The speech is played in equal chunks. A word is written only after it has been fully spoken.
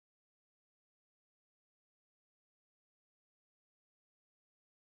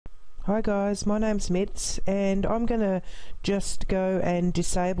Hi guys, my name's Mitz and I'm going to just go and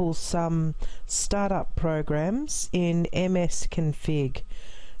disable some startup programs in MSConfig.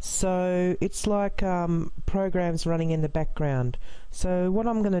 So it's like programs running in the background. So what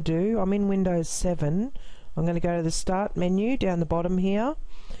I'm going to do, I'm in Windows 7, I'm going to go to the Start menu down the bottom here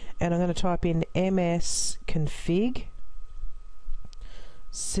and I'm going to type in MSConfig,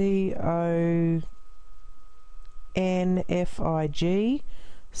 C-O-N-F-I-G,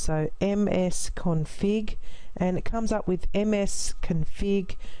 so MSConfig, and it comes up with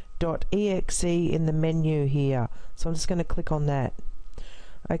msconfig.exe in the menu here. So I'm just going to click on that.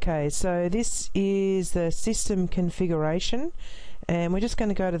 Okay, so this is the system configuration and we're just going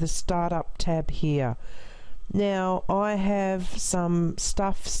to go to the Startup tab here. Now I have some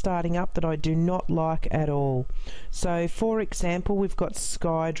stuff starting up that I do not like at all. So for example, we've got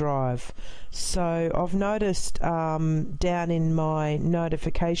SkyDrive. So I've noticed down in my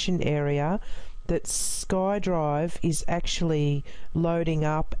notification area that SkyDrive is actually loading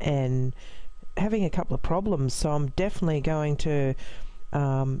up and having a couple of problems. So I'm definitely going to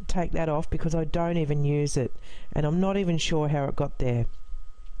take that off because I don't even use it and I'm not even sure how it got there.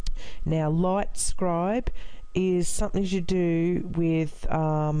 Now Lightscribe is something to do with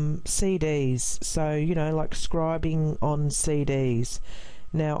CDs, so you know, like scribing on CDs.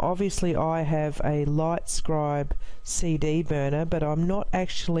 Now obviously I have a Lightscribe CD burner, but I'm not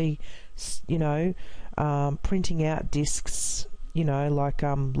actually, you know, printing out discs, you know, like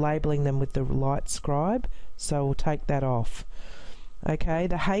labeling them with the Lightscribe, so we'll take that off. Okay,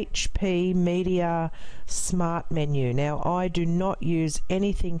 the HP Media Smart Menu. Now I do not use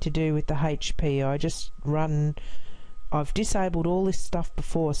anything to do with the HP. I just run, I've disabled all this stuff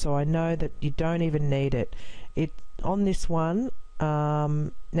before, so I know that you don't even need it. On this one,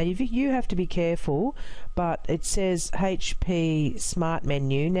 now you have to be careful, but it says HP Smart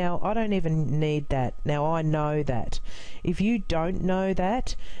Menu. Now I don't even need that. Now I know that. If you don't know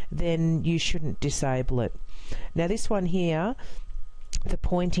that, then you shouldn't disable it. Now this one here, the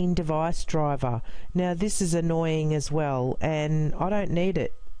pointing device driver. Now this is annoying as well and I don't need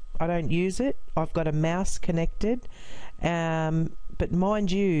it. I don't use it. I've got a mouse connected, but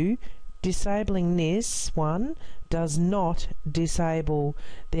mind you, disabling this one does not disable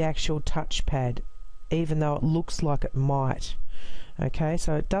the actual touchpad, even though it looks like it might. Okay,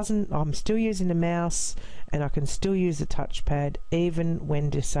 so it doesn't. I'm still using the mouse and I can still use the touchpad even when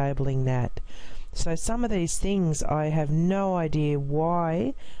disabling that. So some of these things I have no idea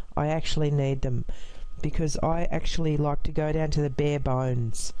why I actually need them, because I actually like to go down to the bare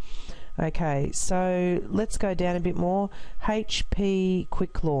bones. Okay, so let's go down a bit more. HP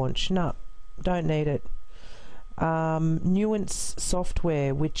Quick Launch, no, don't need it. Nuance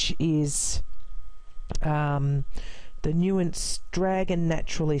software, which is the Nuance Dragon,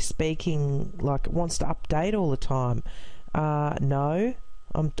 naturally speaking, like it wants to update all the time. No.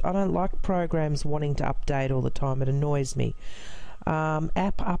 I don't like programs wanting to update all the time. It annoys me.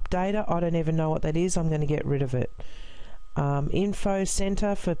 App Updater, I don't even know what that is. I'm going to get rid of it. Info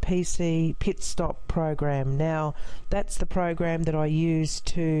Center for PC Pit Stop program. Now that's the program that I use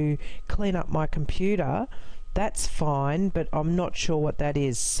to clean up my computer. That's fine, but I'm not sure what that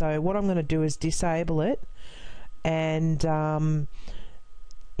is. So what I'm going to do is disable it, and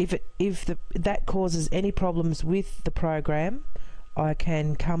if that causes any problems with the program, I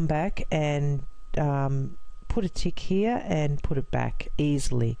can come back and put a tick here and put it back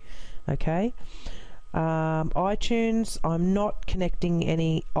easily. Okay, iTunes, I'm not connecting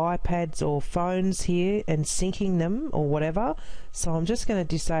any iPads or phones here and syncing them or whatever, so I'm just going to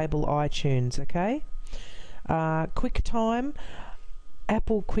disable iTunes. Okay, QuickTime,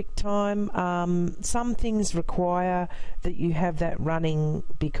 Apple QuickTime, some things require that you have that running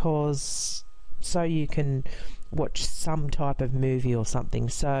because so you can watch some type of movie or something,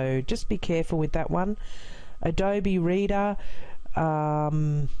 so just be careful with that one. Adobe Reader,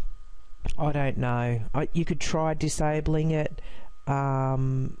 I don't know, you could try disabling it. I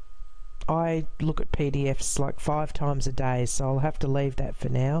look at PDFs like 5 times a day, so I'll have to leave that for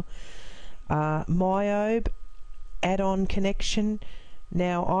now. Myobe add-on connection,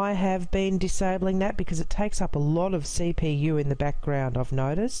 now I have been disabling that because it takes up a lot of CPU in the background, I've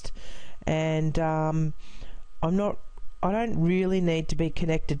noticed, and I don't really need to be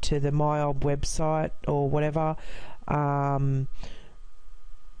connected to the Myobe website or whatever. I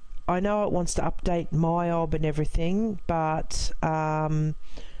know it wants to update Myobe and everything, but I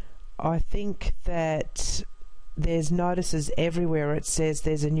think that there's notices everywhere it says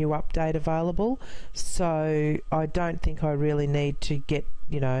there's a new update available, so I don't think I really need to get,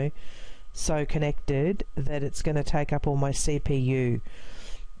 you know, so connected that it's going to take up all my CPU.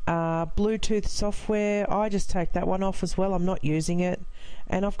 Bluetooth software, I just take that one off as well. I'm not using it.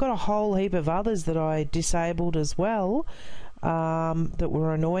 And I've got a whole heap of others that I disabled as well, that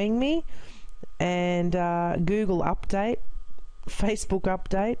were annoying me. And Google Update, Facebook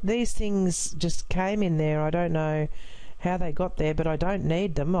Update, these things just came in there. I don't know how they got there, but I don't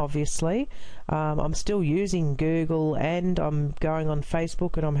need them, obviously. I'm still using Google, and I'm going on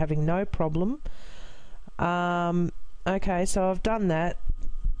Facebook, and I'm having no problem. Okay, so I've done that.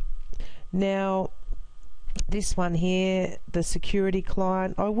 Now this one here, the security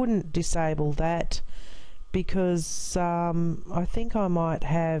client, I wouldn't disable that because I think I might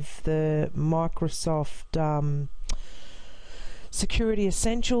have the Microsoft Security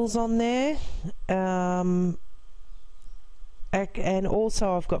Essentials on there, and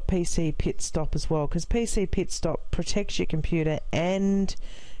also I've got PC Pit Stop as well, because PC Pit Stop protects your computer and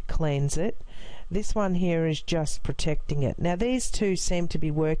cleans it. This one here is just protecting it. Now these two seem to be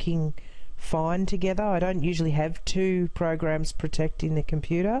working fine together. I don't usually have two programs protecting the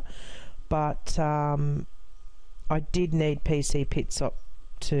computer, but I did need PC Pit Stop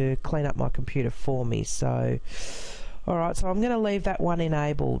to clean up my computer for me. So alright, so I'm going to leave that one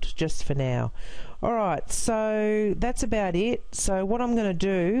enabled just for now. Alright, so that's about it. So what I'm going to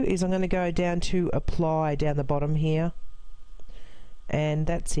do is I'm going to go down to Apply down the bottom here, and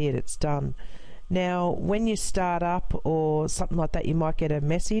that's it, it's done. Now when you start up or something like that, you might get a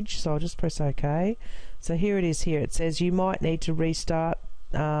message, so I'll just press OK. So here it is here. It says you might need to restart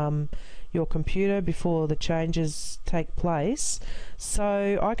your computer before the changes take place.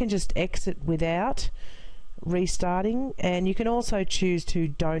 So I can just exit without restarting, and you can also choose to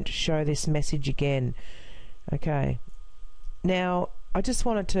don't show this message again. Okay, now I just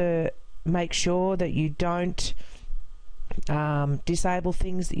wanted to make sure that you don't disable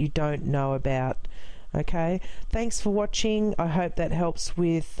things that you don't know about. Okay, thanks for watching. I hope that helps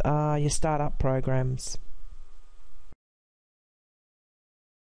with your startup programs.